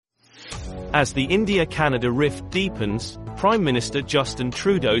As the India-Canada rift deepens, Prime Minister Justin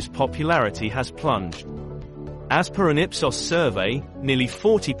Trudeau's popularity has plunged. As per an Ipsos survey, nearly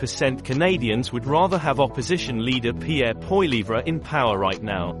 40% Canadians would rather have opposition leader Pierre Poilievre in power right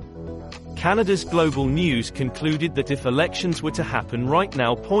now. Canada's Global News concluded that if elections were to happen right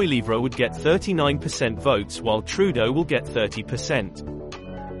now, Poilievre would get 39% votes while Trudeau will get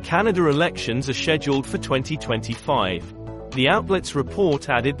 30%. Canada elections are scheduled for 2025. The outlet's report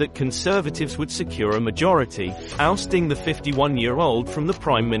added that Conservatives would secure a majority, ousting the 51-year-old from the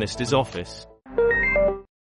Prime Minister's office.